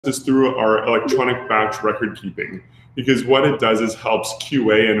is through our electronic batch record keeping, because what it does is helps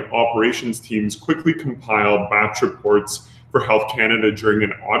QA and operations teams quickly compile batch reports for Health Canada during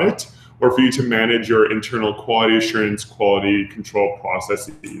an audit, or for you to manage your internal quality assurance, quality control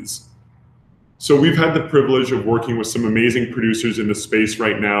processes. So we've had the privilege of working with some amazing producers in the space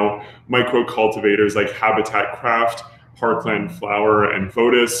right now, micro cultivators like Habitat Craft, Parkland Flower and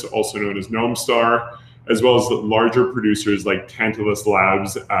Fotis, also known as Gnome Star, as well as the larger producers like Tantalus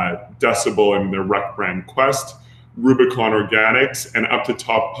Labs, Decibel and their rec brand Quest, Rubicon Organics, and up to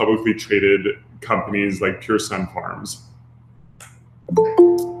top publicly traded companies like Pure Sun Farms.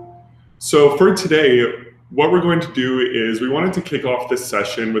 So for today, what we're going to do is we wanted to kick off this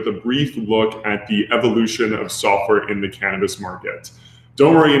session with a brief look at the evolution of software in the cannabis market.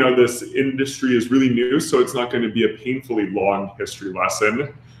 Don't worry, this industry is really new, so it's not going to be a painfully long history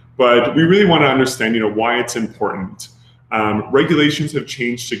lesson, but we really want to understand, why it's important. Regulations have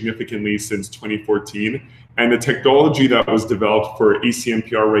changed significantly since 2014, and the technology that was developed for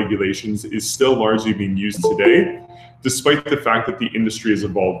ACMPR regulations is still largely being used today, despite the fact that the industry has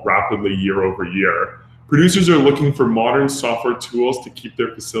evolved rapidly year over year. Producers are looking for modern software tools to keep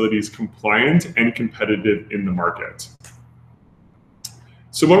their facilities compliant and competitive in the market.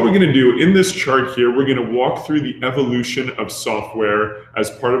 So what we're going to do in this chart here, we're going to walk through the evolution of software as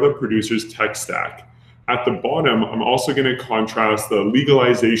part of a producer's tech stack. At the bottom, I'm also going to contrast the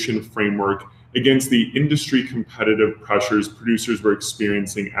legalization framework against the industry competitive pressures producers were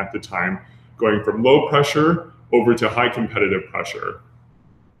experiencing at the time, going from low pressure over to high competitive pressure.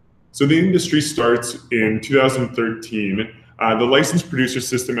 So the industry starts in 2013. The licensed producer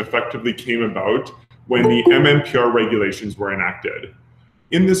system effectively came about when the MMPR regulations were enacted.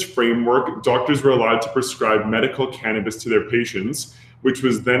 In this framework, doctors were allowed to prescribe medical cannabis to their patients, which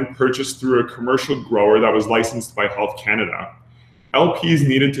was then purchased through a commercial grower that was licensed by Health Canada. LPs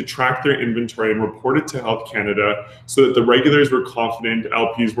needed to track their inventory and report it to Health Canada so that the regulators were confident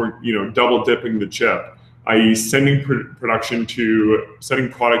LPs weren't, double dipping the chip, i.e. sending product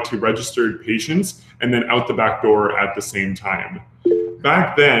to registered patients and then out the back door at the same time.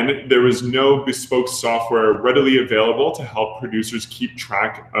 Back then, there was no bespoke software readily available to help producers keep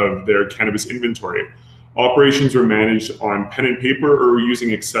track of their cannabis inventory. Operations were managed on pen and paper or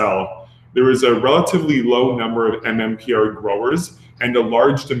using Excel. There was a relatively low number of MMPR growers and a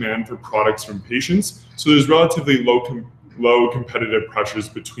large demand for products from patients, so there's relatively low competitive pressures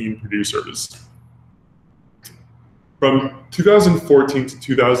between producers. From 2014 to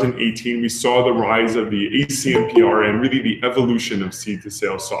 2018, we saw the rise of the ACMPR and really the evolution of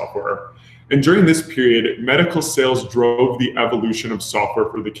seed-to-sale software. And during this period, medical sales drove the evolution of software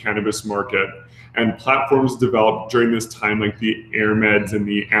for the cannabis market, and platforms developed during this time like the AirMeds and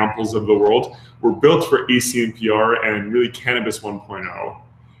the Amples of the world were built for ACMPR and really Cannabis 1.0.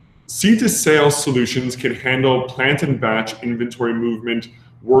 Seed-to-sale solutions can handle plant and batch inventory movement,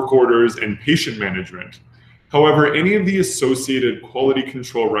 work orders, and patient management. However, any of the associated quality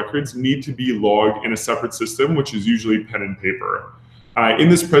control records need to be logged in a separate system, which is usually pen and paper. In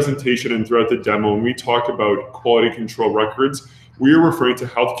this presentation and throughout the demo, when we talk about quality control records, we are referring to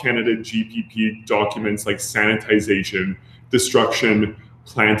Health Canada GPP documents like sanitization, destruction,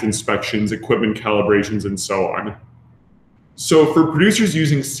 plant inspections, equipment calibrations, and so on. So for producers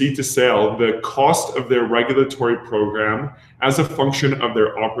using seed-to-sale, the cost of their regulatory program as a function of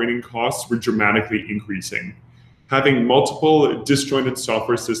their operating costs were dramatically increasing. Having multiple disjointed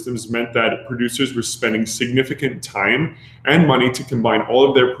software systems meant that producers were spending significant time and money to combine all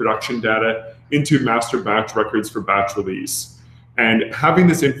of their production data into master batch records for batch release. And having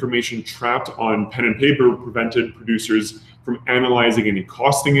this information trapped on pen and paper prevented producers from analyzing any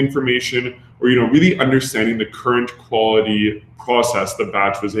costing information or really understanding the current quality process the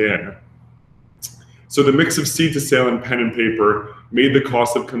batch was in. So the mix of seed-to-sale and pen and paper made the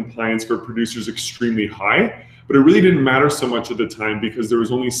cost of compliance for producers extremely high, but it really didn't matter so much at the time because there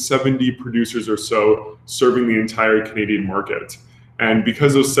was only 70 producers or so serving the entire Canadian market. And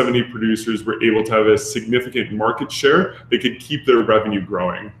because those 70 producers were able to have a significant market share, they could keep their revenue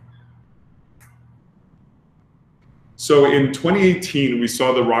growing. So in 2018, we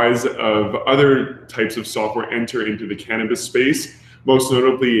saw the rise of other types of software enter into the cannabis space, most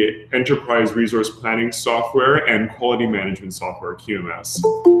notably enterprise resource planning software and quality management software, QMS.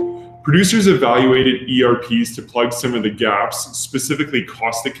 Producers evaluated ERPs to plug some of the gaps, specifically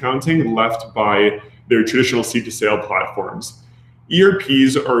cost accounting, left by their traditional seed-to-sale platforms.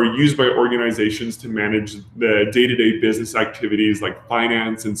 ERPs are used by organizations to manage the day-to-day business activities like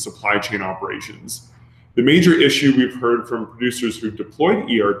finance and supply chain operations. The major issue we've heard from producers who've deployed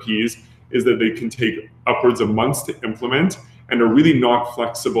ERPs is that they can take upwards of months to implement and are really not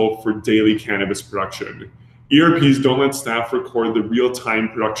flexible for daily cannabis production. ERPs don't let staff record the real-time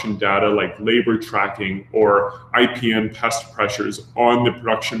production data like labor tracking or IPM pest pressures on the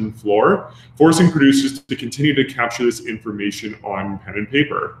production floor, forcing producers to continue to capture this information on pen and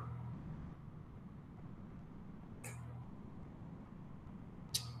paper.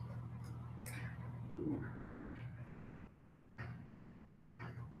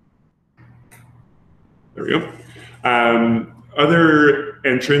 There we go. Other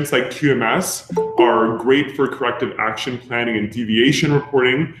entrants like QMS are great for corrective action planning and deviation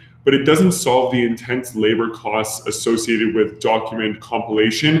reporting, but it doesn't solve the intense labor costs associated with document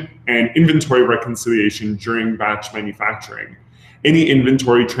compilation and inventory reconciliation during batch manufacturing. Any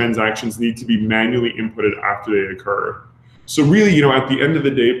inventory transactions need to be manually inputted after they occur. So really, at the end of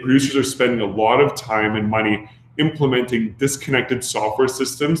the day, producers are spending a lot of time and money implementing disconnected software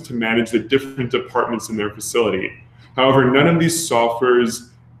systems to manage the different departments in their facility. However, none of these softwares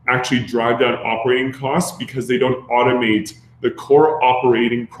actually drive down operating costs because they don't automate the core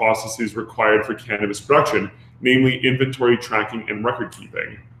operating processes required for cannabis production, namely inventory tracking and record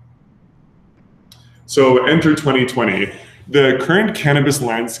keeping. So enter 2020. The current cannabis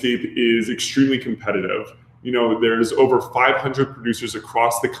landscape is extremely competitive. There's over 500 producers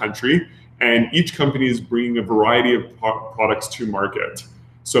across the country, and each company is bringing a variety of products to market.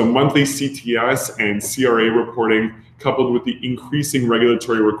 So monthly CTS and CRA reporting, coupled with the increasing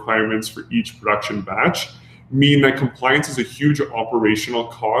regulatory requirements for each production batch, mean that compliance is a huge operational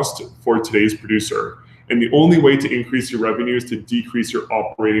cost for today's producer. And the only way to increase your revenue is to decrease your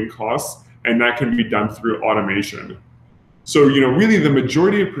operating costs, and that can be done through automation. So, really the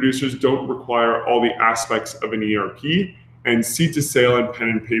majority of producers don't require all the aspects of an ERP, and seed to sale and pen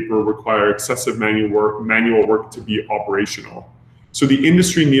and paper require excessive manual work to be operational. So the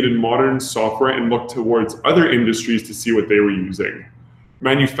industry needed modern software and looked towards other industries to see what they were using.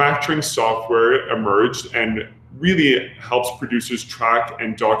 Manufacturing software emerged and really helps producers track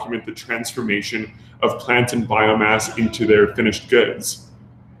and document the transformation of plant and biomass into their finished goods.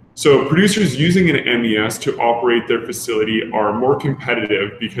 So producers using an MES to operate their facility are more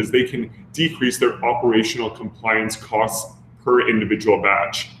competitive because they can decrease their operational compliance costs per individual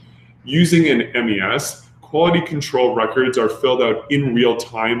batch. Using an MES, quality control records are filled out in real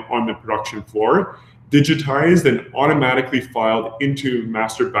time on the production floor, digitized and automatically filed into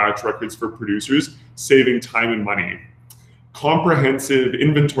master batch records for producers, saving time and money. Comprehensive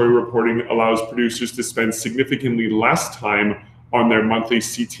inventory reporting allows producers to spend significantly less time on their monthly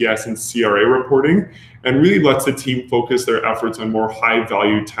CTS and CRA reporting, and really lets the team focus their efforts on more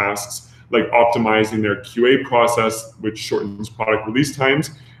high-value tasks like optimizing their QA process, which shortens product release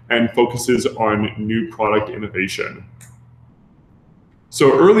times, and focuses on new product innovation.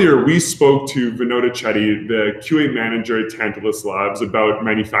 So earlier we spoke to Vinota Chetty, the QA manager at Tantalus Labs, about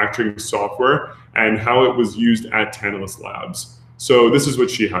manufacturing software and how it was used at Tantalus Labs. So this is what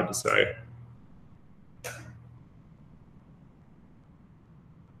she had to say.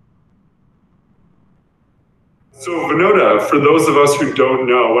 So Vinota, for those of us who don't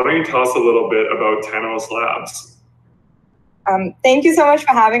know, why don't you tell us a little bit about Tantalus Labs? Thank you so much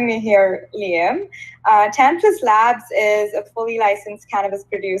for having me here, Liam. Tantalus Labs is a fully licensed cannabis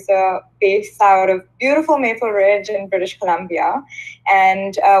producer based out of beautiful Maple Ridge in British Columbia.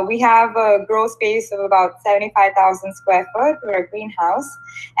 And we have a grow space of about 75,000 square foot. We're a greenhouse.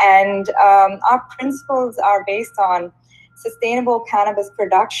 And our principles are based on sustainable cannabis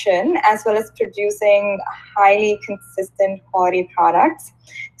production, as well as producing highly consistent quality products.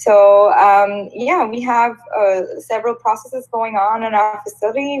 So yeah, we have several processes going on in our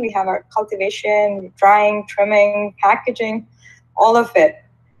facility. We have our cultivation, drying, trimming, packaging, all of it.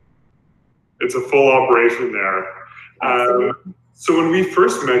 It's a full operation there. So when we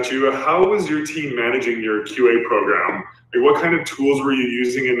first met you, how was your team managing your QA program? Like, what kind of tools were you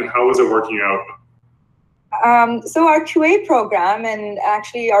using and how was it working out? So our QA program, and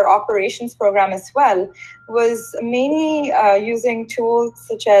actually our operations program as well, was mainly using tools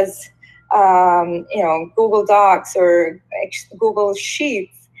such as Google Docs or Google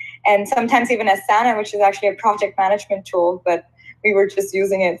Sheets, and sometimes even Asana, which is actually a project management tool, but we were just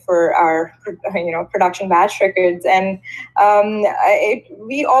using it for our production batch records. And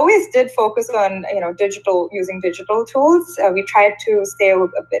we always did focus on using digital tools. We tried to stay a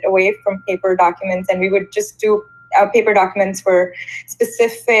bit away from paper documents, and we would just do paper documents for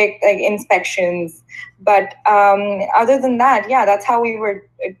specific inspections. But other than that, yeah, that's how we were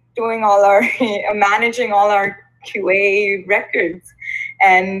doing all our managing all our QA records.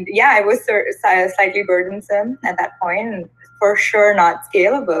 And yeah, it was slightly burdensome at that point, and for sure not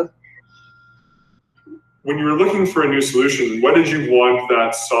scalable. when you were looking for a new solution, what did you want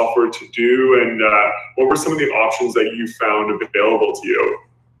that software to do, and what were some of the options that you found available to you?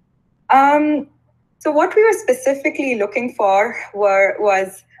 So what we were specifically looking for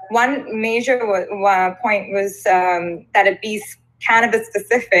was one major point was that it be cannabis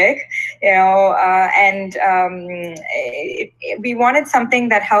specific, and we wanted something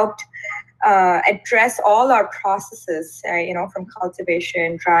that helped address all our processes, from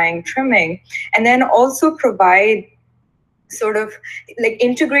cultivation, drying, trimming, and then also provide sort of like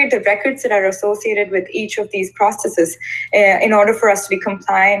integrate the records that are associated with each of these processes in order for us to be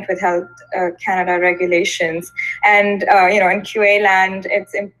compliant with Health Canada regulations. And, in QA land,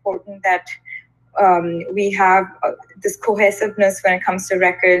 it's important that we have this cohesiveness when it comes to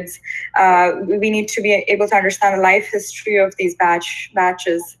records. We need to be able to understand the life history of these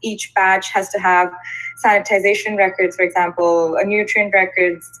batches. Each batch has to have sanitization records, for example, nutrient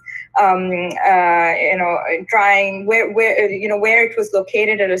records, drying, where it was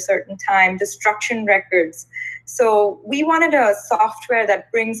located at a certain time, destruction records. So we wanted a software that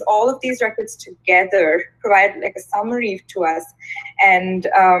brings all of these records together, provide like a summary to us, and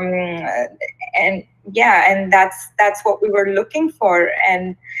that's what we were looking for.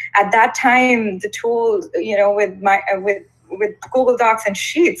 And at that time, the tools, with Google Docs and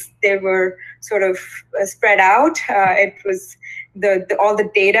Sheets, they were sort of spread out. It was all the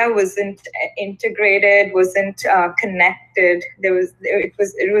data wasn't integrated, wasn't connected.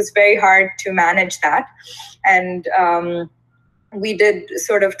 It was very hard to manage that, and we did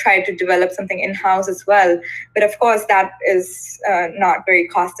sort of try to develop something in-house as well. But of course, that is not very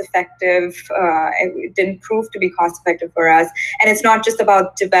cost-effective. It didn't prove to be cost-effective for us. And it's not just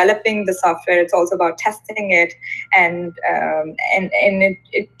about developing the software; it's also about testing it, and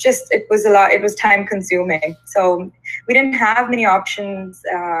it was a lot. It was time-consuming. So we didn't have many options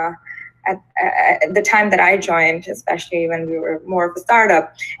at the time that I joined, especially when we were more of a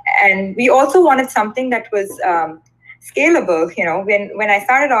startup. And we also wanted something that was scalable. When I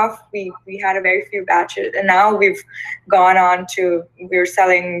started off, we had a very few batches, and now we're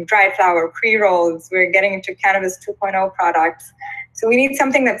selling dried flower, pre-rolls, we're getting into cannabis 2.0 products. So we need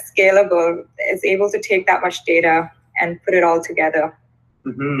something that's scalable, is able to take that much data and put it all together.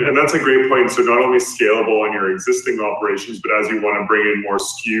 Mm-hmm. And that's a great point. So not only scalable on your existing operations, but as you want to bring in more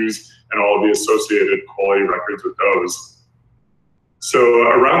SKUs and all of the associated quality records with those. So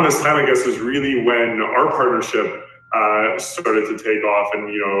around this time, I guess, is really when our partnership started to take off. And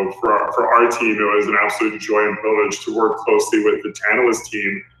for our team, it was an absolute joy and privilege to work closely with the Tantalus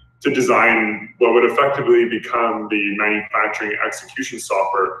team to design what would effectively become the manufacturing execution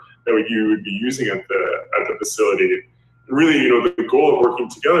software that you would be using at the facility. And really, the goal of working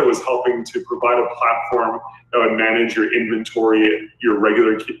together was helping to provide a platform that would manage your inventory, your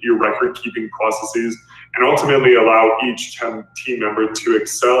record keeping processes, and ultimately allow each team member to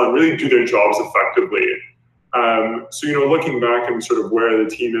excel and really do their jobs effectively. So, looking back and sort of where the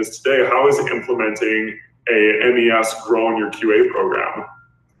team is today, how is implementing a MES growing your QA program?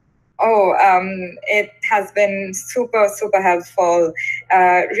 Oh, it has been super, super helpful.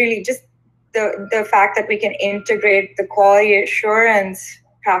 Really, just the fact that we can integrate the quality assurance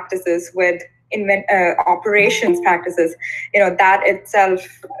practices with operations practices, that itself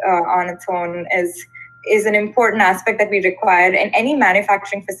on its own is an important aspect that we require in any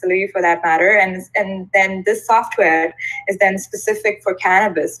manufacturing facility for that matter. And then this software is then specific for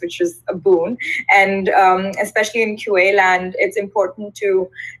cannabis, which is a boon. And especially in QA land, it's important to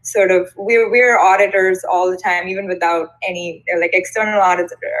sort of, we're auditors all the time, even without any like external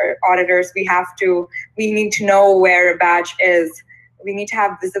auditors, we need to know where a batch is. We need to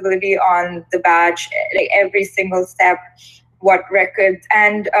have visibility on the batch, like every single step, what records.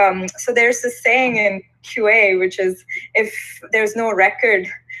 And so there's this saying in QA, which is if there's no record,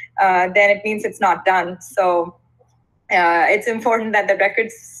 then it means it's not done. So it's important that the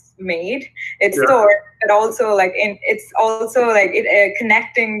record's made, it's stored, but also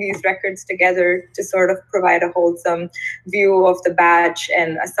connecting these records together to sort of provide a wholesome view of the batch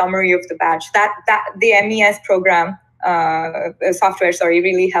and a summary of the batch. That the MES program software,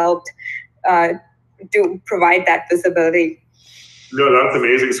 really helped to provide that visibility. No, that's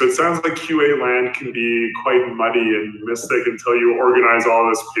amazing. So it sounds like QA land can be quite muddy and mystic until you organize all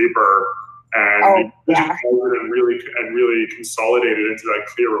this paper and really consolidate it into that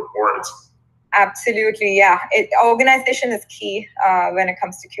clear report. Absolutely, yeah. Organization is key when it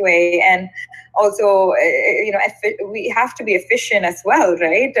comes to QA, and also we have to be efficient as well,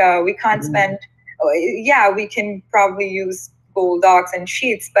 right? We can't spend. We can probably use Google Docs and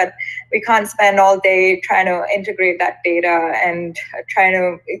Sheets, but we can't spend all day trying to integrate that data and trying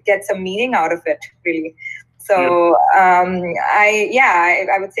to get some meaning out of it, really. So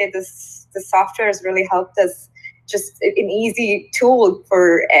I would say this software has really helped us, just an easy tool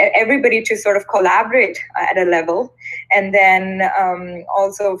for everybody to sort of collaborate at a level, and then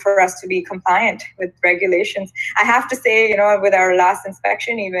also for us to be compliant with regulations. I have to say, with our last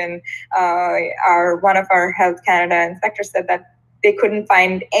inspection, even one of our Health Canada inspectors said that they couldn't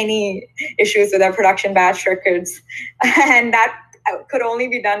find any issues with our production batch records, and that could only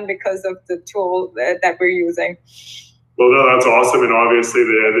be done because of the tool that we're using. Well, no, that's awesome, and obviously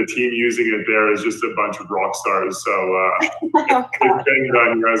the team using it there is just a bunch of rock stars. So it's been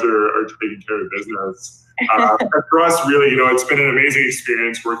done. You guys are taking care of business. For us, really, it's been an amazing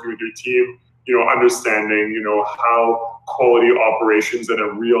experience working with your team. Understanding, how quality operations and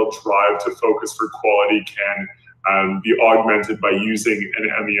a real drive to focus for quality can be augmented by using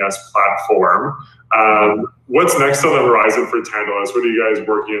an MES platform. What's next on the horizon for Tantalus? What are you guys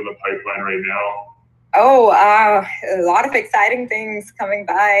working in the pipeline right now? A lot of exciting things coming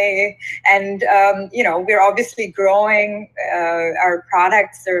by, and we're obviously growing our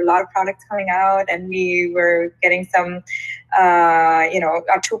products. There are a lot of products coming out, and we were getting some our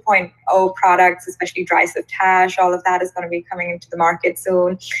 2.0 products, especially dry sift hash. All of that is going to be coming into the market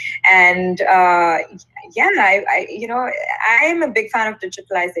soon, and I am a big fan of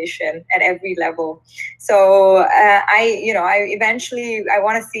digitalization at every level. So I eventually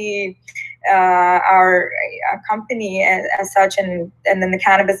want to see our company as such, and then the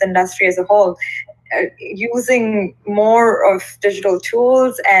cannabis industry as a whole, using more of digital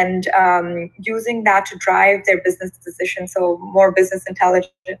tools and using that to drive their business decisions. So more business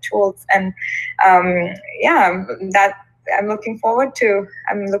intelligent tools, and that I'm looking forward to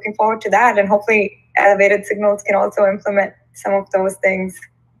that, and hopefully Elevated Signals can also implement some of those things.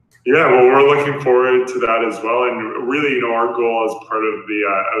 Yeah, well, we're looking forward to that as well, and really, our goal as part of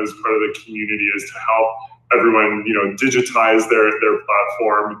the community is to help everyone, digitize their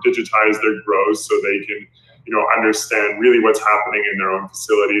platform, digitize their growth, so they can, understand really what's happening in their own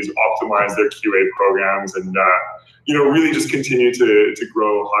facilities, optimize their QA programs, and really just continue to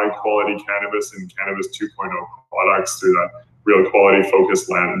grow high quality cannabis and cannabis 2.0 products through that real quality focused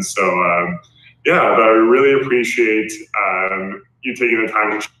lens. So but I really appreciate you taking the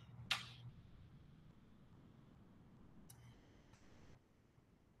time to.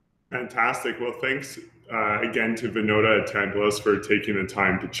 Fantastic. Well, thanks again to Vinota at Tantalus for taking the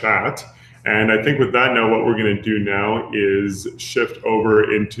time to chat. And I think with that note, what we're going to do now is shift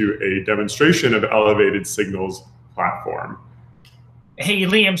over into a demonstration of Elevated Signals platform. Hey,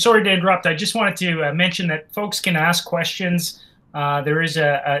 Lee, I'm sorry to interrupt. I just wanted to mention that folks can ask questions. There is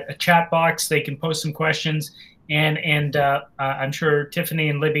a chat box. They can post some questions. And I'm sure Tiffany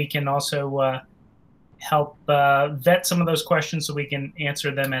and Libby can also help vet some of those questions so we can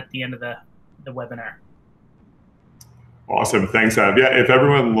answer them at the end of the webinar. Awesome, thanks, Ab. Yeah, if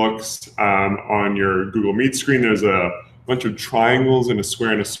everyone looks on your Google Meet screen, there's a bunch of triangles and a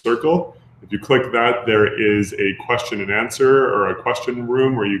square and a circle. If you click that, there is a question and answer or a question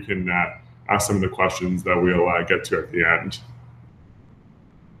room where you can ask some of the questions that we'll get to at the end.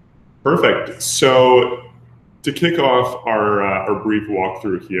 Perfect. So to kick off our brief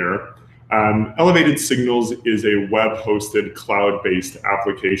walkthrough here, Elevated Signals is a web-hosted, cloud-based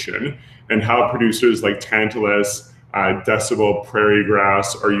application, and how producers like Tantalus, Decibel, Prairie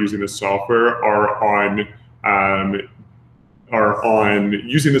Grass are using the software are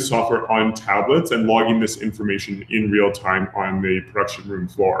using the software on tablets and logging this information in real time on the production room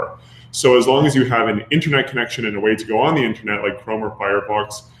floor. So as long as you have an internet connection and a way to go on the internet like Chrome or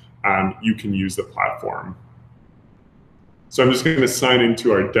Firefox, you can use the platform. So I'm just going to sign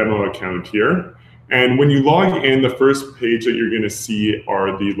into our demo account here. And when you log in, the first page that you're going to see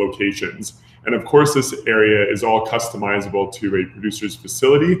are the locations. And of course, this area is all customizable to a producer's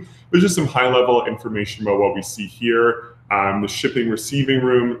facility. There's just some high-level information about what we see here. The shipping receiving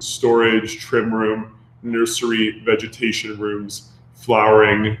room, storage, trim room, nursery, vegetation rooms,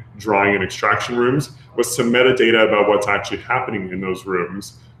 flowering, drying, and extraction rooms, with some metadata about what's actually happening in those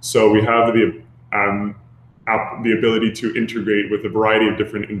rooms. So we have the ability to integrate with a variety of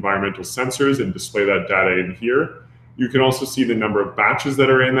different environmental sensors and display that data in here. You can also see the number of batches that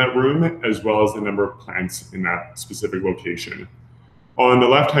are in that room, as well as the number of plants in that specific location. On the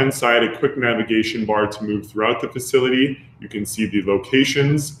left-hand side, a quick navigation bar to move throughout the facility. You can see the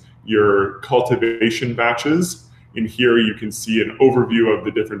locations, your cultivation batches. In here, you can see an overview of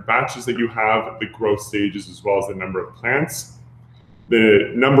the different batches that you have, the growth stages, as well as the number of plants,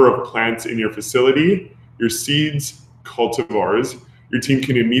 the number of plants in your facility, your seeds, cultivars. Your team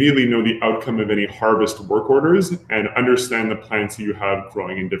can immediately know the outcome of any harvest work orders and understand the plants that you have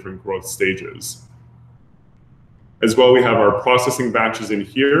growing in different growth stages. As well, we have our processing batches in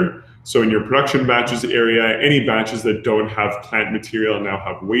here. So in your production batches area, any batches that don't have plant material and now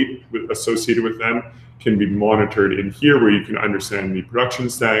have weight associated with them can be monitored in here, where you can understand the production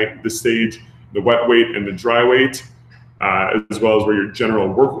the stage, the wet weight and the dry weight, as well as where your general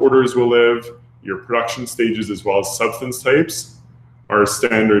work orders will live, your production stages, as well as substance types, our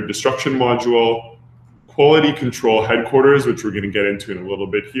standard destruction module, quality control headquarters, which we're going to get into in a little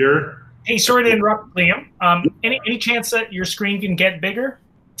bit here. Hey, sorry to interrupt, Liam. Any chance that your screen can get bigger?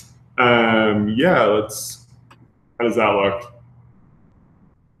 Yeah, let's, how does that look?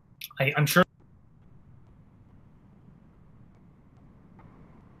 I'm sure.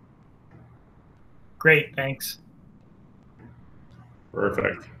 Great, thanks.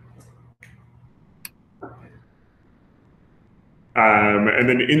 Perfect. And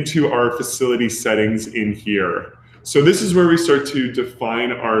then into our facility settings in here. So this is where we start to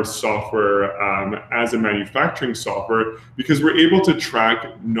define our software as a manufacturing software, because we're able to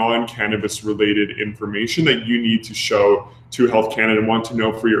track non-cannabis related information that you need to show to Health Canada and want to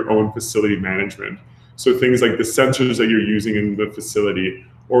know for your own facility management. So things like the sensors that you're using in the facility,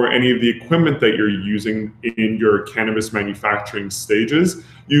 or any of the equipment that you're using in your cannabis manufacturing stages,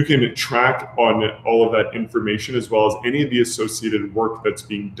 you can track on all of that information, as well as any of the associated work that's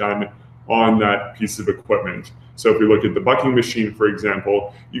being done on that piece of equipment. So if we look at the bucking machine, for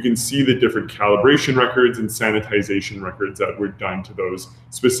example, you can see the different calibration records and sanitization records that were done to those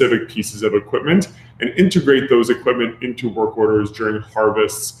specific pieces of equipment, and integrate those equipment into work orders during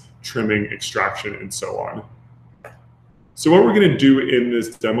harvests, trimming, extraction, and so on. So what we're going to do in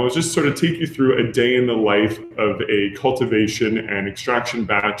this demo is just sort of take you through a day in the life of a cultivation and extraction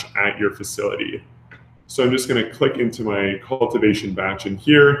batch at your facility. So I'm just going to click into my cultivation batch in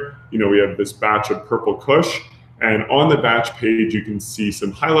here. You know, we have this batch of Purple Kush, and on the batch page, you can see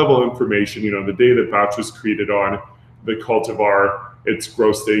some high-level information, you know, the day the batch was created on, the cultivar, its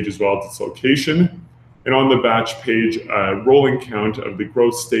growth stage, as well as its location. And on the batch page, a rolling count of the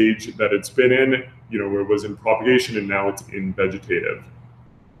growth stage that it's been in, you know, where it was in propagation and now it's in vegetative.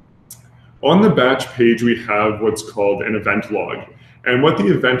 On the batch page, we have what's called an event log. And what the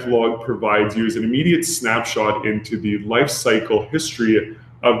event log provides you is an immediate snapshot into the life cycle history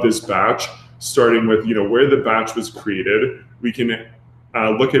of this batch, starting with, you know, where the batch was created. We can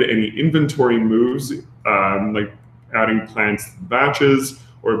look at any inventory moves, like adding plants to batches,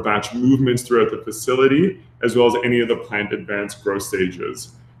 or batch movements throughout the facility, as well as any of the plant advanced growth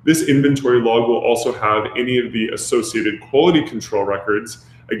stages. This inventory log will also have any of the associated quality control records,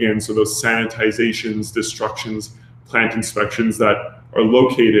 again, so those sanitizations, destructions, plant inspections that are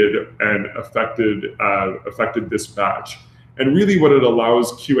located and affected this batch. And really what it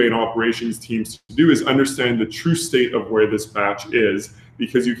allows QA and operations teams to do is understand the true state of where this batch is,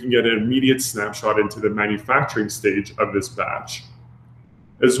 because you can get an immediate snapshot into the manufacturing stage of this batch.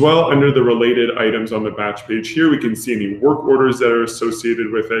 As well, under the related items on the batch page here, we can see any work orders that are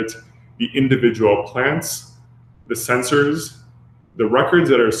associated with it, the individual plants, the sensors, the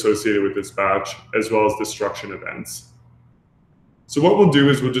records that are associated with this batch, as well as destruction events. So what we'll do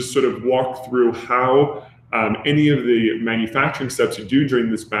is we'll just sort of walk through how any of the manufacturing steps you do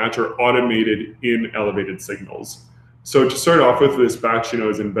during this batch are automated in Elevated Signals. So to start off with, this batch, you know,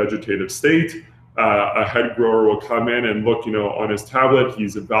 is in vegetative state. A head grower will come in and look, you know, on his tablet,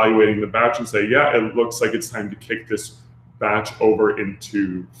 he's evaluating the batch and say, yeah, it looks like it's time to kick this batch over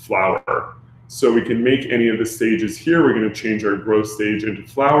into flower. So we can make any of the stages here. We're going to change our growth stage into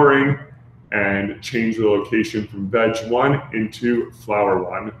flowering and change the location from veg 1 into flower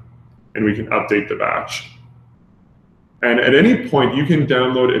 1. And we can update the batch. And at any point, you can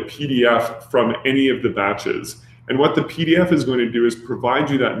download a PDF from any of the batches. And what the PDF is going to do is provide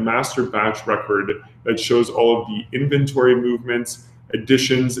you that master batch record that shows all of the inventory movements,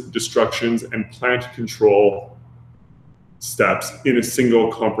 additions, destructions, and plant control steps in a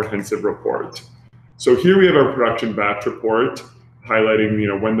single comprehensive report. So here we have our production batch report highlighting, you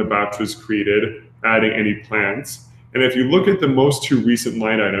know, when the batch was created, adding any plants. And if you look at the most 2 recent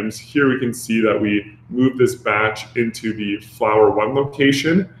line items, here we can see that we moved this batch into the flower 1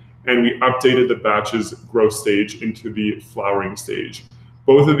 location, and we updated the batch's growth stage into the flowering stage.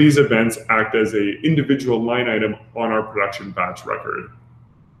 Both of these events act as an individual line item on our production batch record.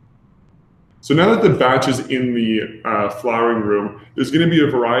 So now that the batch is in the flowering room, there's going to be a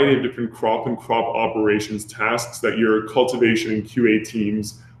variety of different crop and crop operations tasks that your cultivation and QA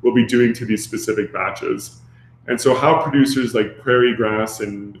teams will be doing to these specific batches. And so how producers like Prairie Grass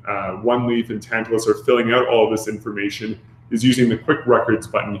and One Leaf and Tantalus are filling out all of this information is using the Quick Records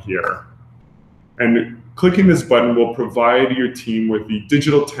button here. And Clicking this button will provide your team with the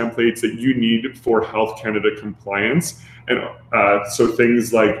digital templates that you need for Health Canada compliance, and so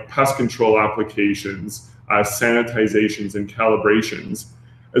things like pest control applications, sanitizations, and calibrations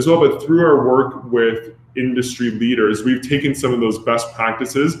as well. But through our work with industry leaders, we've taken some of those best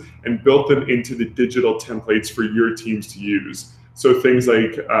practices and built them into the digital templates for your teams to use. So things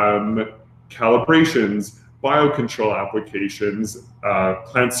like calibrations, biocontrol applications,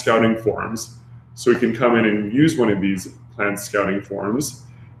 plant scouting forms. So we can come in and use one of these plant scouting forms.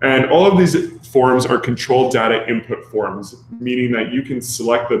 And all of these forms are controlled data input forms, meaning that you can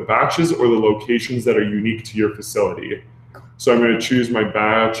select the batches or the locations that are unique to your facility. So I'm going to choose my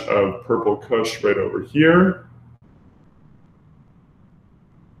batch of Purple Kush right over here.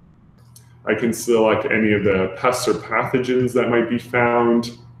 I can select any of the pests or pathogens that might be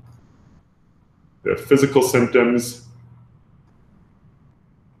found, the physical symptoms,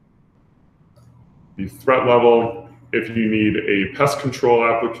 the threat level. If you need a pest control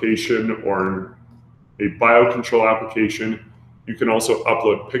application or a biocontrol application, you can also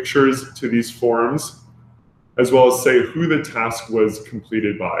upload pictures to these forms, as well as say who the task was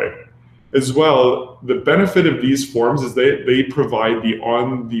completed by. As well, the benefit of these forms is they provide the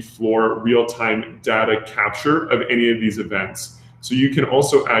on-the-floor real-time data capture of any of these events. So you can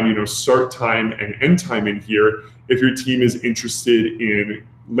also add, start time and end time in here if your team is interested in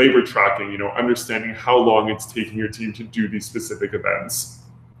labor tracking, understanding how long it's taking your team to do these specific events.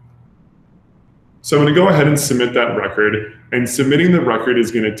 So I'm going to go ahead and submit that record, and submitting the record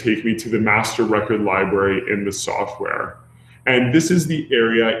is going to take me to the master record library in the software. And this is the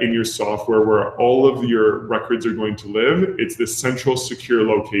area in your software where all of your records are going to live. It's the central secure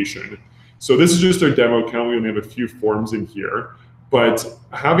location. So this is just our demo account. We only have a few forms in here, but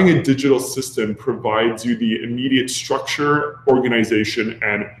having a digital system provides you the immediate structure, organization,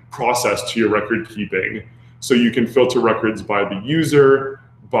 and process to your record keeping. So you can filter records by the user,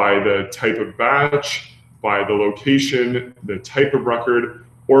 by the type of batch, by the location, the type of record,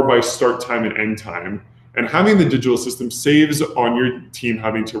 or by start time and end time. And having the digital system saves on your team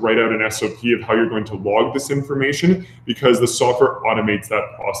having to write out an SOP of how you're going to log this information, because the software automates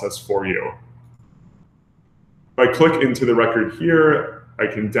that process for you. If I click into the record here, I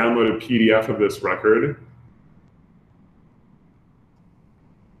can download a PDF of this record.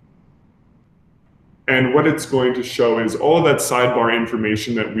 And what it's going to show is all of that sidebar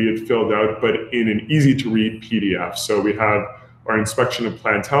information that we had filled out, but in an easy to read PDF. So we have our inspection of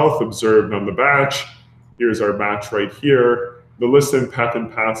plant health observed on the batch. Here's our batch right here, the list of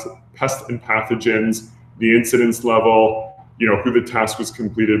pests and pathogens, the incidence level, who the task was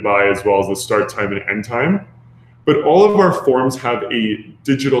completed by, as well as the start time and end time. But all of our forms have a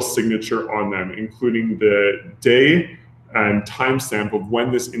digital signature on them, including the day and timestamp of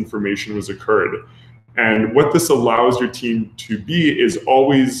when this information was occurred. And what this allows your team to be is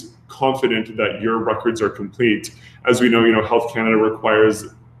always confident that your records are complete. As we know, Health Canada requires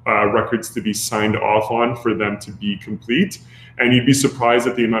records to be signed off on for them to be complete. And you'd be surprised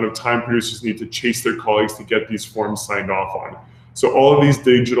at the amount of time producers need to chase their colleagues to get these forms signed off on. So all of these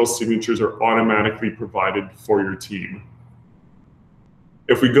digital signatures are automatically provided for your team.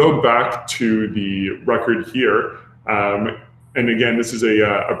 If we go back to the record here, and again, this is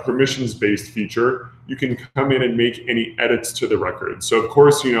a permissions-based feature, you can come in and make any edits to the record. So of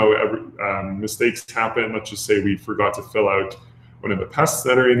course, mistakes happen. Let's just say we forgot to fill out one of the pests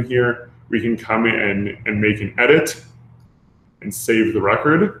that are in here. We can come in and make an edit and save the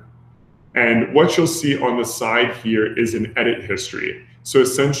record. And what you'll see on the side here is an edit history. So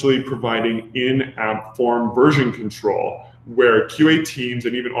essentially providing in-app form version control, where QA teams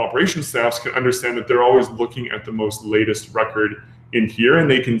and even operations staffs can understand that they're always looking at the most latest record in here,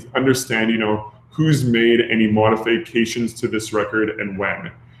 and they can understand, who's made any modifications to this record and when.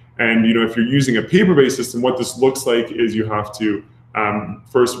 And if you're using a paper-based system, what this looks like is you have to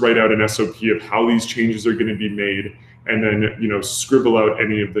first write out an SOP of how these changes are going to be made, and then scribble out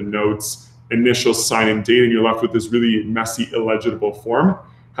any of the notes, initial sign and date, and you're left with this really messy, illegible form.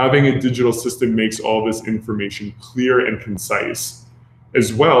 Having a digital system makes all this information clear and concise.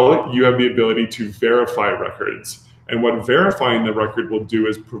 As well, you have the ability to verify records. And what verifying the record will do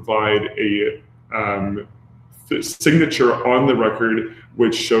is provide a signature on the record,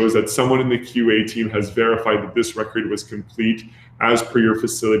 which shows that someone in the QA team has verified that this record was complete as per your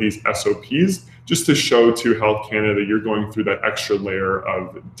facility's SOPs, just to show to Health Canada you're going through that extra layer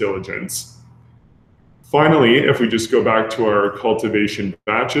of diligence. Finally, if we just go back to our cultivation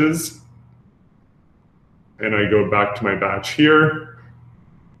batches, and I go back to my batch here,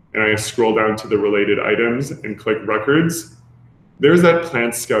 and I scroll down to the related items and click records, there's that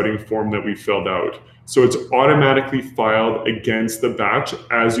plant scouting form that we filled out. So it's automatically filed against the batch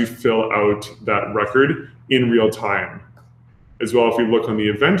as you fill out that record in real time. As well, if we look on the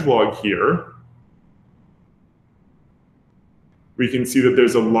event log here, we can see that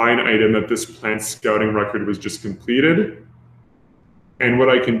there's a line item that this plant scouting record was just completed. And what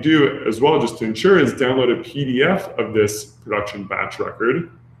I can do as well, just to ensure, is download a PDF of this production batch record.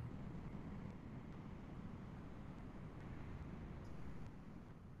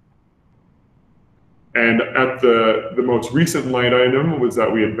 And at the most recent line item was that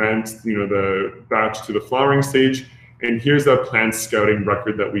we advanced, the batch to the flowering stage. And here's that plant scouting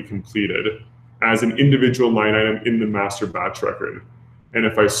record that we completed as an individual line item in the master batch record. And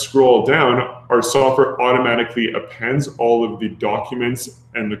if I scroll down, our software automatically appends all of the documents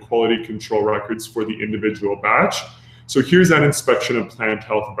and the quality control records for the individual batch. So here's that inspection of plant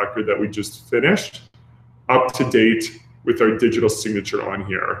health record that we just finished, up to date with our digital signature on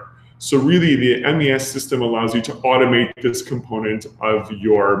here. So really, the MES system allows you to automate this component of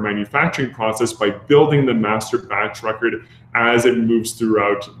your manufacturing process by building the master batch record as it moves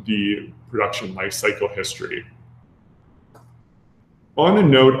throughout the production lifecycle history. On a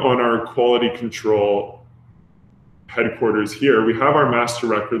note on our quality control headquarters here, we have our master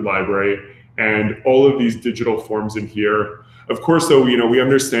record library and all of these digital forms in here. Of course, though, we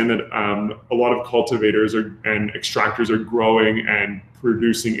understand that a lot of cultivators and extractors are growing and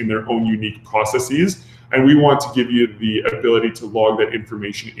producing in their own unique processes, and we want to give you the ability to log that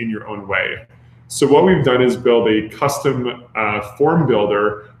information in your own way. So what we've done is build a custom form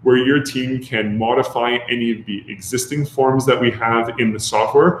builder where your team can modify any of the existing forms that we have in the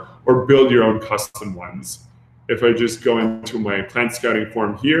software or build your own custom ones. If I just go into my plant scouting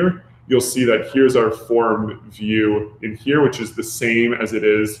form here, you'll see that here's our form view in here, which is the same as it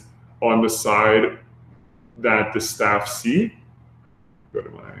is on the side that the staff see. Go to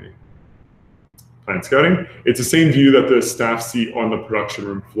my plant scouting. It's the same view that the staff see on the production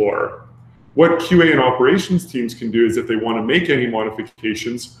room floor. What QA and operations teams can do is, if they want to make any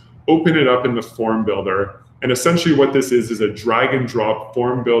modifications, open it up in the form builder. And essentially what this is a drag and drop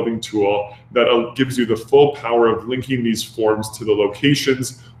form building tool that gives you the full power of linking these forms to the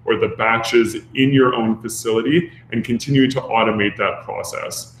locations or the batches in your own facility and continue to automate that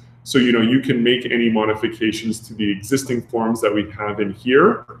process. So, you can make any modifications to the existing forms that we have in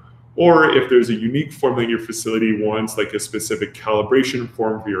here, or if there's a unique form that your facility wants, like a specific calibration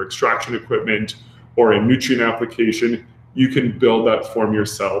form for your extraction equipment or a nutrient application, you can build that form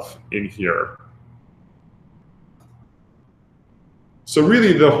yourself in here. So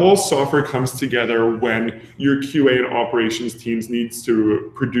really, the whole software comes together when your QA and operations teams needs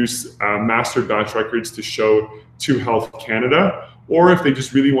to produce master batch records to show to Health Canada, or if they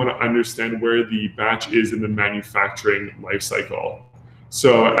just really want to understand where the batch is in the manufacturing life cycle.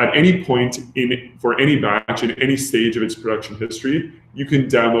 So at any point for any batch in any stage of its production history, you can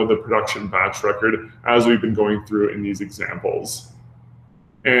download the production batch record as we've been going through in these examples.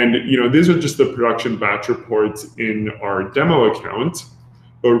 And these are just the production batch reports in our demo account.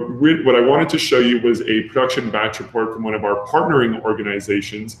 But what I wanted to show you was a production batch report from one of our partnering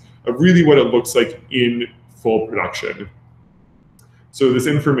organizations of really what it looks like in full production. So this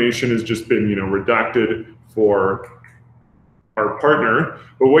information has just been redacted for our partner,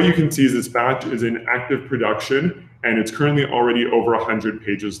 but what you can see is this batch is in active production and it's currently already over 100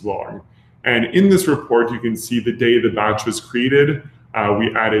 pages long. And in this report, you can see the day the batch was created.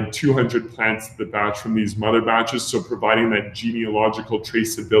 We added 200 plants to the batch from these mother batches, so providing that genealogical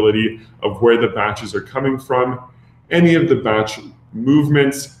traceability of where the batches are coming from, any of the batch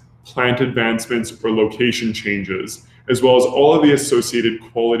movements, plant advancements, or location changes, as well as all of the associated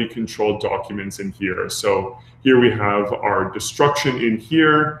quality control documents in here. So here we have our destruction in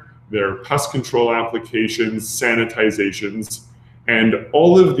here, their pest control applications, sanitizations, and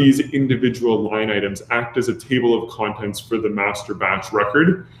all of these individual line items act as a table of contents for the master batch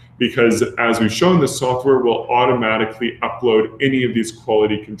record, because as we've shown, the software will automatically upload any of these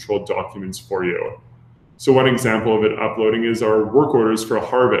quality control documents for you. So one example of it uploading is our work orders for a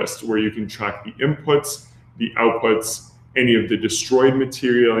harvest, where you can track the inputs, the outputs, any of the destroyed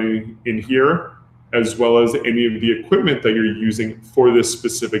material in here, as well as any of the equipment that you're using for this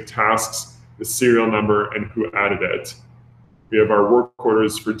specific tasks, the serial number, and who added it. We have our work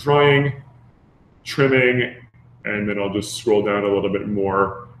orders for drying, trimming, and then I'll just scroll down a little bit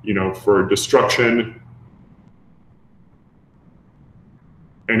more, for destruction,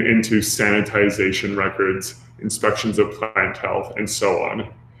 and into sanitization records, inspections of plant health, and so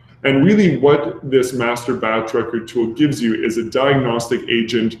on. And really what this master batch record tool gives you is a diagnostic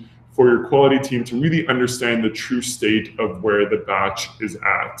agent for your quality team to really understand the true state of where the batch is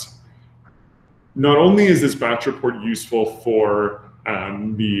at. Not only is this batch report useful for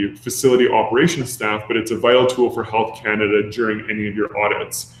the facility operations staff, but it's a vital tool for Health Canada during any of your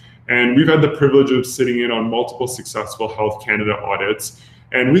audits. And we've had the privilege of sitting in on multiple successful Health Canada audits,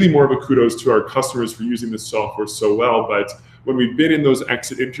 and really more of a kudos to our customers for using this software so well. But when we've been in those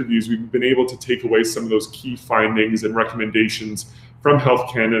exit interviews, we've been able to take away some of those key findings and recommendations from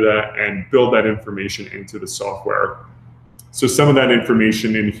Health Canada and build that information into the software. So some of that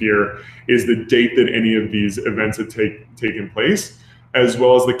information in here is the date that any of these events have taken place, as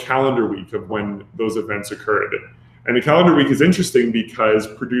well as the calendar week of when those events occurred. And the calendar week is interesting because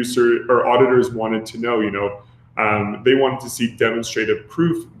auditors wanted to know, they wanted to see demonstrated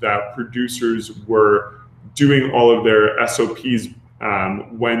proof that producers were doing all of their SOPs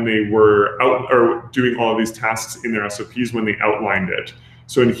when they were out, or doing all of these tasks in their SOPs when they outlined it.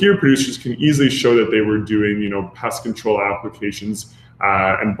 So in here, producers can easily show that they were doing, pest control applications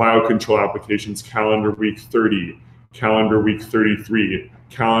and biocontrol applications calendar week 30, calendar week 33,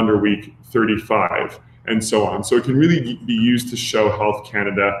 calendar week 35, and so on. So it can really be used to show Health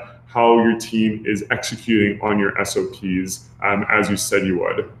Canada how your team is executing on your SOPs as you said you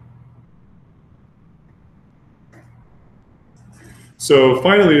would. So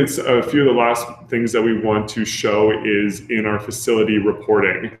finally, it's a few of the last things that we want to show is in our facility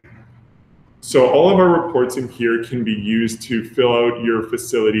reporting. So all of our reports in here can be used to fill out your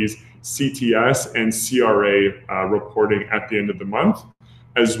facility's CTS and CRA reporting at the end of the month,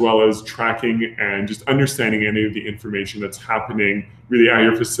 as well as tracking and just understanding any of the information that's happening really at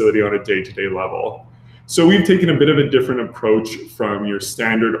your facility on a day-to-day level. So we've taken a bit of a different approach from your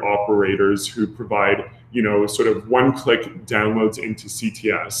standard operators who provide, sort of one-click downloads into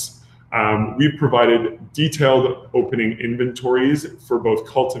CTS. We've provided detailed opening inventories for both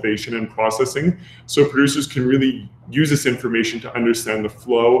cultivation and processing, so producers can really use this information to understand the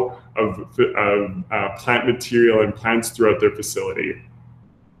flow of plant material and plants throughout their facility.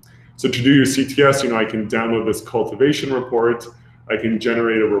 So to do your CTS, I can download this cultivation report. I can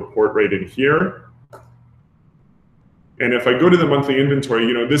generate a report right in here. And if I go to the monthly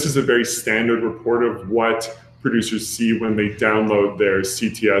inventory, this is a very standard report of what producers see when they download their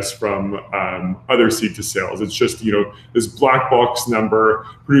CTS from other seed-to-sales. It's just, this black box number.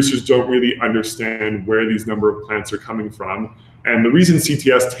 Producers don't really understand where these number of plants are coming from. And the reason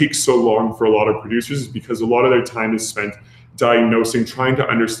CTS takes so long for a lot of producers is because a lot of their time is spent diagnosing, trying to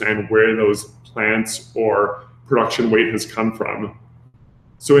understand where those plants or production weight has come from.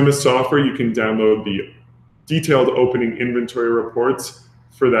 So in the software, you can download the detailed opening inventory reports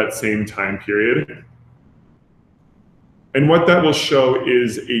for that same time period. And what that will show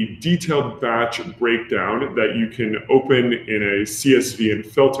is a detailed batch breakdown that you can open in a CSV and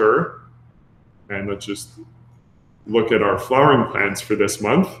filter. And let's just look at our flowering plants for this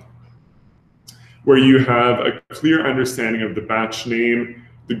month, where you have a clear understanding of the batch name,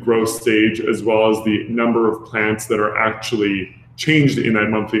 the growth stage, as well as the number of plants that are actually changed in that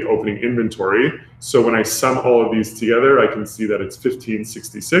monthly opening inventory. So when I sum all of these together, I can see that it's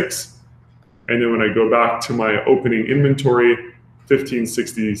 1566. And then when I go back to my opening inventory,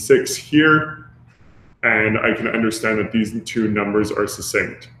 1566 here, and I can understand that these two numbers are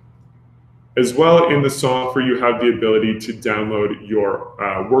succinct. As well, in the software, you have the ability to download your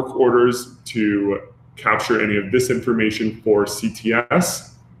work orders to capture any of this information for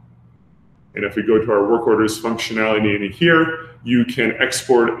CTS. And if we go to our work orders functionality in here, you can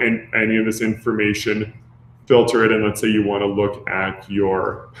export any of this information, filter it, and let's say you want to look at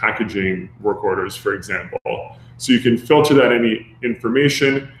your packaging work orders, for example. So you can filter that any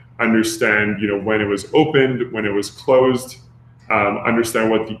information, understand when it was opened, when it was closed,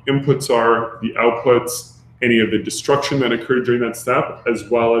 understand what the inputs are, the outputs, any of the destruction that occurred during that step, as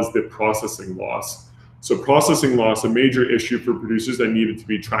well as the processing loss. So processing loss, a major issue for producers that needed to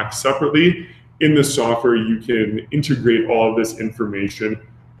be tracked separately. In the software, you can integrate all of this information,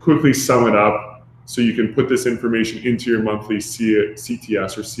 quickly sum it up, so you can put this information into your monthly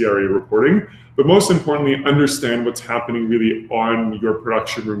CTS or CRA reporting. But most importantly, understand what's happening really on your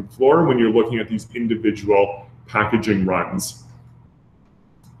production room floor when you're looking at these individual packaging runs.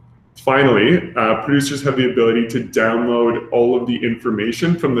 Finally, producers have the ability to download all of the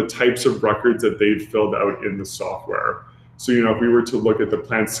information from the types of records that they've filled out in the software. So, if we were to look at the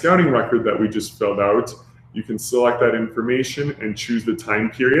plant scouting record that we just filled out, you can select that information and choose the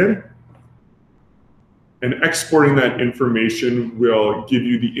time period. And exporting that information will give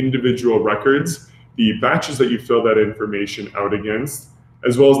you the individual records, the batches that you fill that information out against,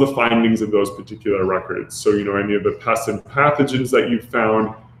 as well as the findings of those particular records. So, any of the pests and pathogens that you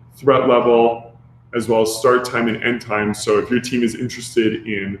found, threat level, as well as start time and end time. So if your team is interested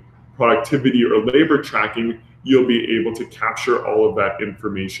in productivity or labor tracking, you'll be able to capture all of that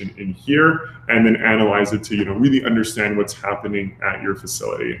information in here and then analyze it to really understand what's happening at your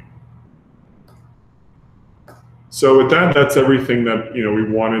facility. So with that, that's everything that we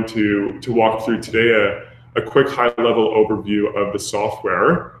wanted to walk through today. A quick high-level overview of the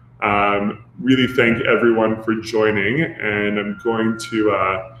software. Really thank everyone for joining, and I'm going to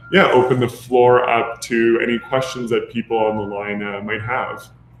open the floor up to any questions that people on the line might have.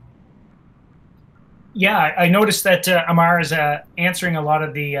 Yeah, I noticed that Amar is answering a lot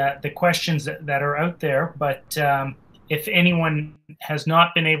of the questions that are out there, but if anyone has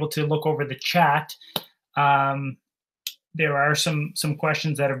not been able to look over the chat, there are some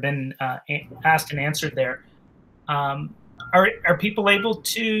questions that have been asked and answered there. Are people able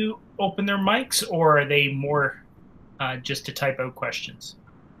to open their mics, or are they more just to type out questions?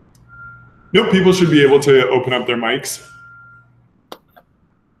 No, people should be able to open up their mics.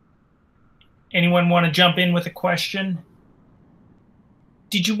 Anyone want to jump in with a question?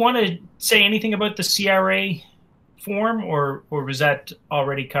 Did you want to say anything about the CRA form, or was that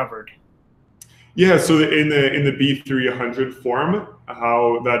already covered? Yeah, so in the B300 form,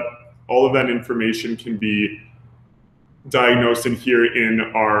 how that all of that information can be diagnosed in here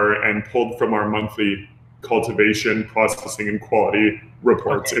and pulled from our monthly cultivation, processing, and quality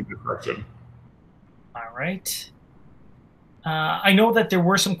reports in this section. All right. I know that there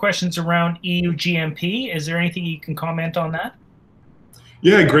were some questions around EU GMP. Is there anything you can comment on that?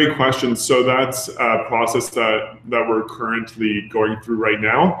 Yeah, great question. So that's a process that we're currently going through right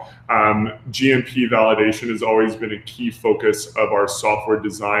now. GMP validation has always been a key focus of our software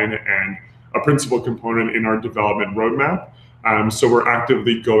design and a principal component in our development roadmap. So we're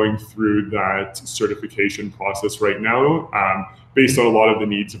actively going through that certification process right now, based on a lot of the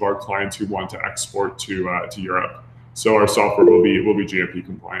needs of our clients who want to export to Europe. So our software will be GMP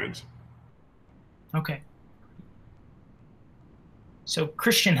compliant. Okay. So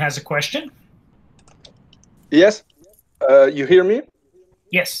Christian has a question. Yes, you hear me?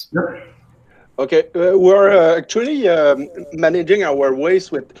 Yes. Yep. Okay, we're actually managing our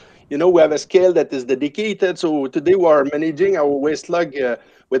waste with, we have a scale that is dedicated. So today we are managing our waste log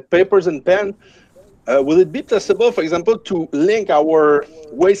with papers and pen. Will it be possible, for example, to link our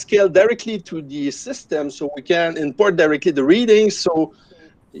waste scale directly to the system so we can import directly the readings? So,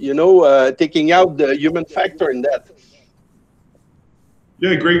 taking out the human factor in that.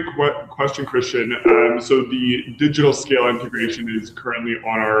 Yeah, great question, Christian. So the digital scale integration is currently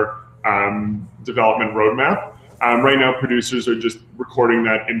on our development roadmap. Right now, producers are just recording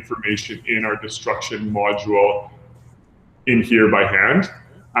that information in our destruction module in here by hand.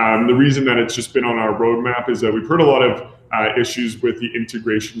 The reason that it's just been on our roadmap is that we've heard a lot of issues with the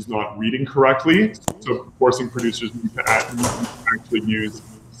integrations not reading correctly. So forcing producers need to actually use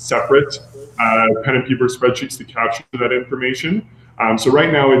separate pen and paper spreadsheets to capture that information. So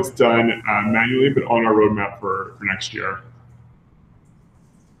right now it's done manually, but on our roadmap for next year.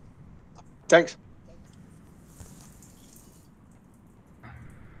 Thanks.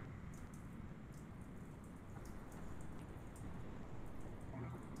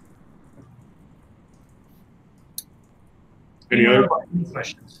 Any other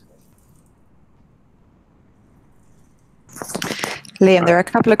questions? Liam, there are a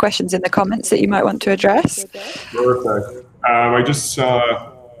couple of questions in the comments that you might want to address. Perfect. I just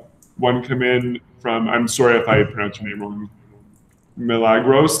saw one come in from, I'm sorry if I pronounced your name wrong,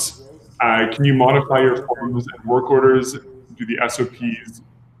 Milagros. Can you modify your forms and work orders? Do the SOPs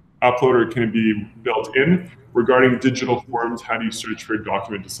upload, or can it be built in? Regarding digital forms, how do you search for a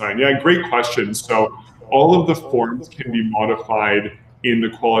document to sign? Yeah, great question. So all of the forms can be modified in the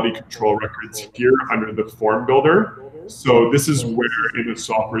quality control records here under the form builder. So this is where in the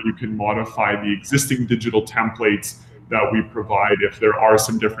software you can modify the existing digital templates that we provide. If there are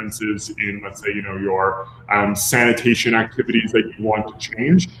some differences in, let's say, your sanitation activities that you want to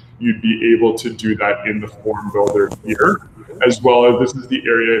change, you'd be able to do that in the form builder here. As well as this is the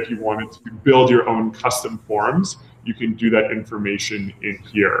area if you wanted to build your own custom forms, you can do that information in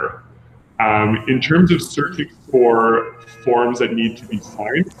here. In terms of searching for forms that need to be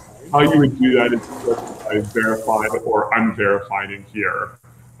signed, how you would do that is specify verified or unverified in here.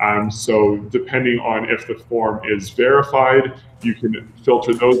 So depending on if the form is verified, you can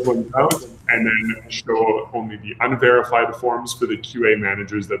filter those ones out and then show only the unverified forms for the QA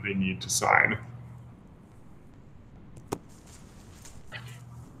managers that they need to sign.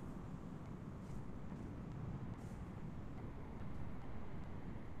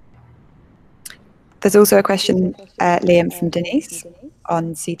 There's also a question, Liam, from Denise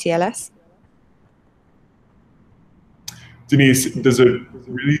on CTLS. Denise, does it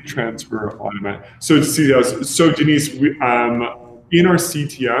really transfer automatically? So Denise, in our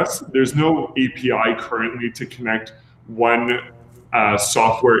CTS, there's no API currently to connect one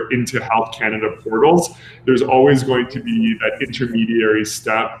software into Health Canada portals. There's always going to be that intermediary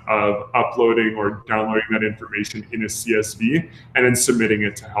step of uploading or downloading that information in a CSV and then submitting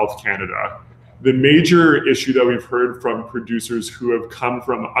it to Health Canada. The major issue that we've heard from producers who have come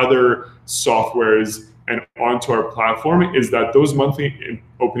from other softwares and onto our platform is that those monthly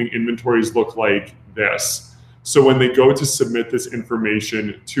opening inventories look like this. So when they go to submit this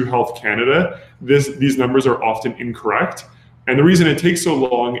information to Health Canada, these numbers are often incorrect. And the reason it takes so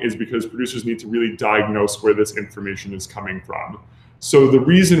long is because producers need to really diagnose where this information is coming from. So the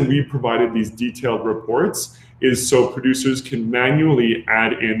reason we provided these detailed reports is so producers can manually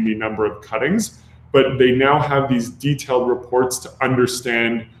add in the number of cuttings, but they now have these detailed reports to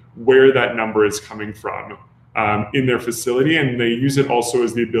understand where that number is coming from in their facility. And they use it also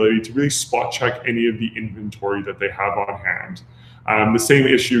as the ability to really spot check any of the inventory that they have on hand. The same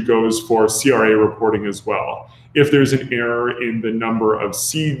issue goes for CRA reporting as well. If there's an error in the number of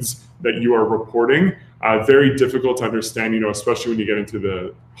seeds that you are reporting, very difficult to understand, especially when you get into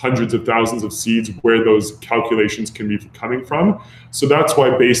the hundreds of thousands of seeds, where those calculations can be coming from. So that's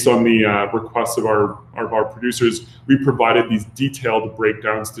why, based on the requests of our producers, we provided these detailed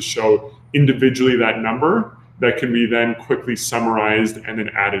breakdowns to show individually that number that can be then quickly summarized and then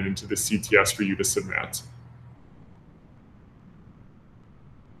added into the CTS for you to submit.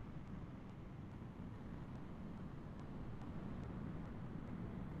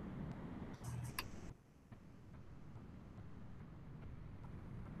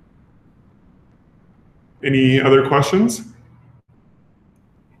 Any other questions?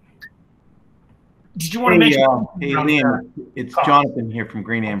 Did you want to mention? Hey, Liam, it's Jonathan here from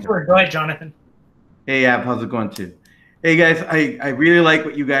Green Amber. Sure, go ahead, Jonathan. Hey, Ab, how's it going too? Hey guys, I really like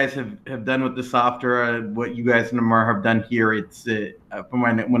what you guys have done with the software, what you guys in the Mar have done here. It's from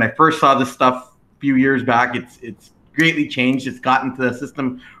when I first saw this stuff a few years back, it's greatly changed. It's gotten to the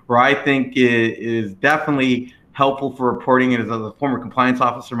system where I think it is definitely helpful for reporting. And as a former compliance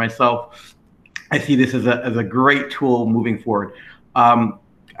officer myself, I see this as a great tool moving forward.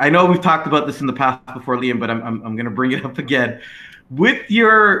 I know we've talked about this in the past before, Liam, but I'm going to bring it up again. With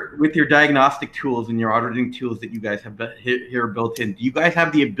your diagnostic tools and your auditing tools that you guys have here built in, do you guys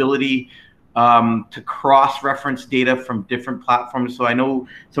have the ability to cross-reference data from different platforms? So I know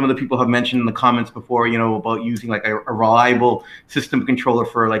some of the people have mentioned in the comments before, about using like a reliable system controller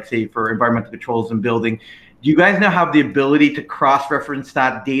for, like, say, for environmental controls and building. Do you guys now have the ability to cross-reference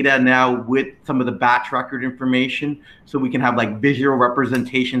that data now with some of the batch record information, so we can have like visual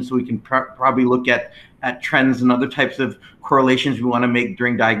representation, so we can probably look at trends and other types of correlations we want to make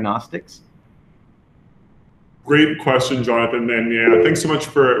during diagnostics? Great question, Jonathan. And yeah, thanks so much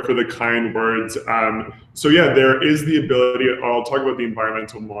for the kind words. So yeah, there is the ability. I'll talk about the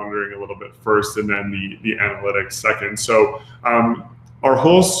environmental monitoring a little bit first, and then the analytics second. So our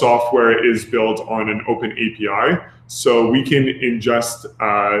whole software is built on an open API, so we can ingest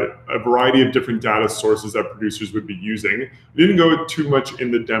a variety of different data sources that producers would be using. We didn't go too much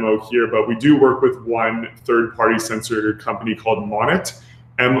in the demo here, but we do work with one third-party sensor company called Monnit,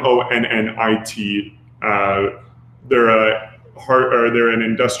 M-O-N-N-I-T. They're an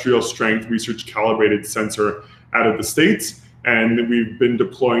industrial strength research calibrated sensor out of the States. And we've been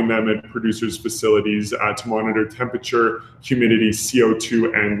deploying them at producers' facilities to monitor temperature, humidity,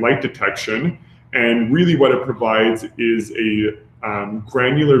 CO2, and light detection. And really what it provides is a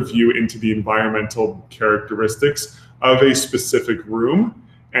granular view into the environmental characteristics of a specific room.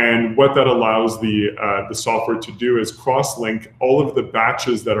 And what that allows the software to do is cross-link all of the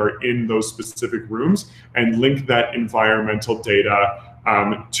batches that are in those specific rooms and link that environmental data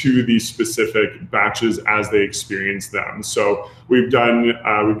to these specific batches as they experience them. So we've done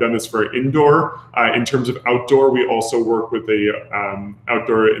this for indoor. In terms of outdoor, we also work with a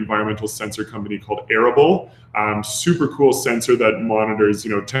outdoor environmental sensor company called Arable. Super cool sensor that monitors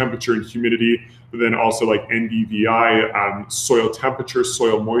temperature and humidity, but then also like NDVI, soil temperature,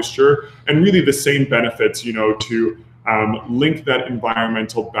 soil moisture, and really the same benefits to link that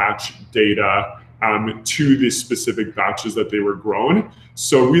environmental batch data to the specific batches that they were grown.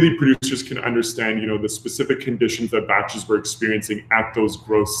 So really producers can understand, the specific conditions that batches were experiencing at those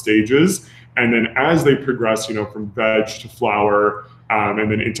growth stages. And then as they progress, from veg to flower,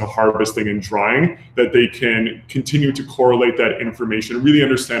 and then into harvesting and drying, that they can continue to correlate that information, really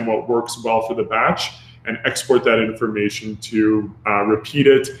understand what works well for the batch, and export that information to repeat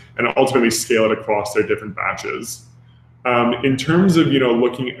it and ultimately scale it across their different batches. In terms of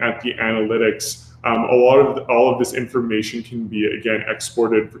looking at the analytics, all of this information can be, again,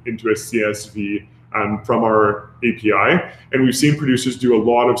 exported into a CSV from our API. And we've seen producers do a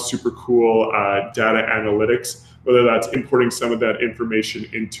lot of super cool data analytics, whether that's importing some of that information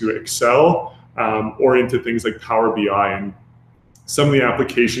into Excel or into things like Power BI. And some of the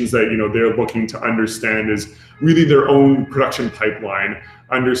applications that they're looking to understand is really their own production pipeline,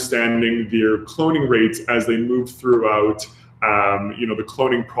 understanding their cloning rates as they move throughout the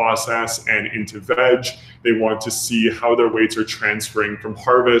cloning process and into veg. They want to see how their weights are transferring from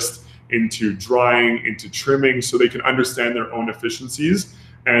harvest into drying, into trimming, so they can understand their own efficiencies.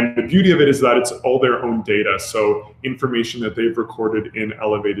 And the beauty of it is that it's all their own data. So information that they've recorded in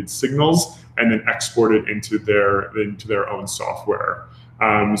elevated signals and then exported into their own software.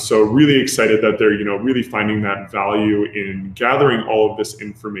 So really excited that they're really finding that value in gathering all of this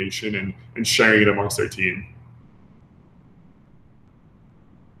information and sharing it amongst their team.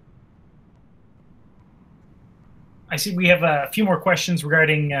 I see we have a few more questions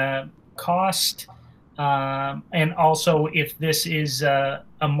regarding cost, and also if this is a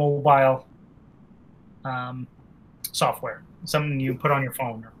mobile software, something you put on your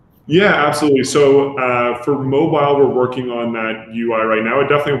phone. Yeah, absolutely. So for mobile, we're working on that UI right now. It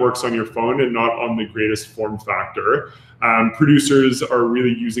definitely works on your phone and not on the greatest form factor. Producers are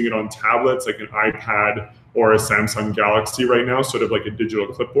really using it on tablets like an iPad or a Samsung Galaxy right now, sort of like a digital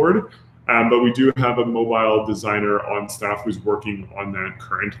clipboard. But we do have a mobile designer on staff who's working on that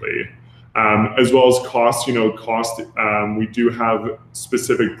currently. As well as cost, we do have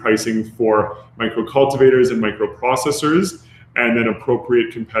specific pricing for micro cultivators and microprocessors, and then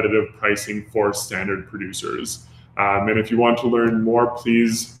appropriate competitive pricing for standard producers. And if you want to learn more,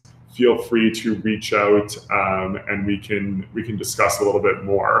 please feel free to reach out and we can discuss a little bit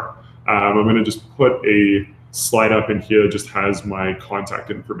more. I'm going to just put a slide up in here that just has my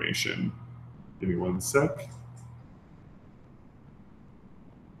contact information. Give me one sec.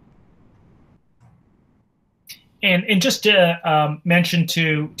 And just to mention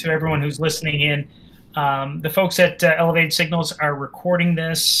to everyone who's listening in, the folks at Elevated Signals are recording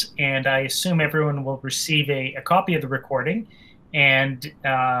this, and I assume everyone will receive a copy of the recording, and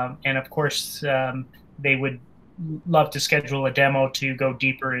of course they would love to schedule a demo to go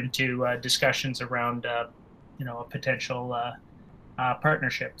deeper into discussions around a potential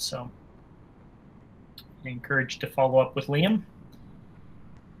partnership. So I encourage to follow up with Liam.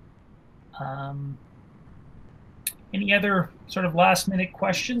 Any other sort of last minute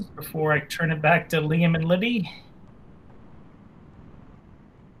questions before I turn it back to Liam and Libby?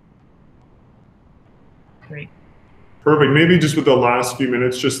 Great. Perfect. Maybe just with the last few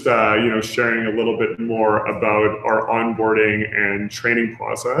minutes, just sharing a little bit more about our onboarding and training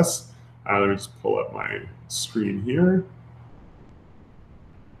process. Let me just pull up my screen here.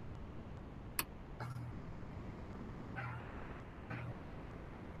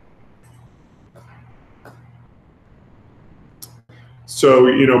 So,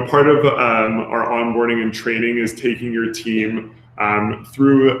 part of our onboarding and training is taking your team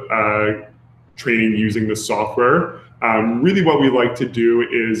through training using the software. Really what we like to do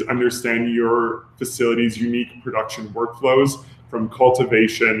is understand your facility's unique production workflows from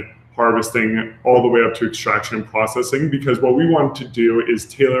cultivation, harvesting, all the way up to extraction and processing, because what we want to do is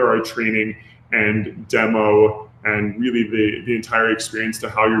tailor our training and demo and really the entire experience to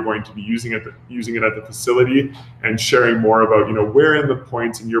how you're going to be using it at the facility, and sharing more about where in the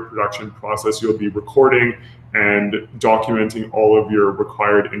points in your production process you'll be recording and documenting all of your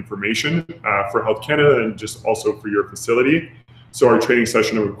required information for Health Canada and just also for your facility. So our training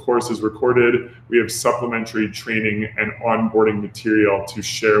session, of course, is recorded. We have supplementary training and onboarding material to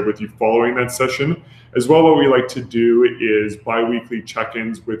share with you following that session. As well, what we like to do is bi-weekly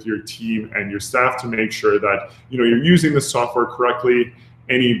check-ins with your team and your staff to make sure that you're using the software correctly.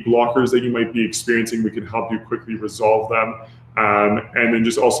 Any blockers that you might be experiencing, we can help you quickly resolve them. And then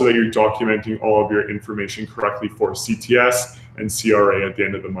just also that you're documenting all of your information correctly for CTS and CRA at the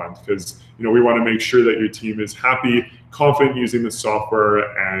end of the month, because we want to make sure that your team is happy, confident using the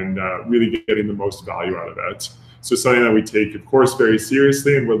software, and really getting the most value out of it. So something that we take, of course, very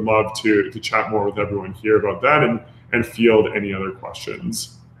seriously, and would love to chat more with everyone here about that and field any other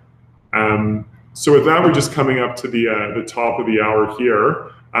questions. So with that, we're just coming up to the top of the hour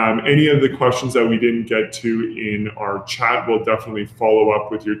here. Any of the questions that we didn't get to in our chat, we'll definitely follow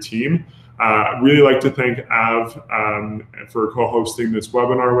up with your team. I'd really like to thank Av for co-hosting this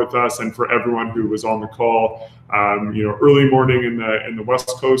webinar with us, and for everyone who was on the call, early morning in the West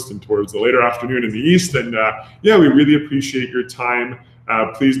Coast and towards the later afternoon in the East. And yeah, we really appreciate your time.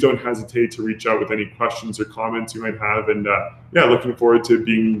 Please don't hesitate to reach out with any questions or comments you might have. And yeah, looking forward to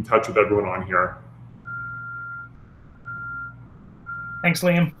being in touch with everyone on here. Thanks,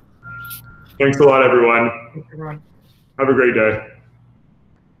 Liam. Thanks a lot, everyone. Thanks, everyone. Have a great day.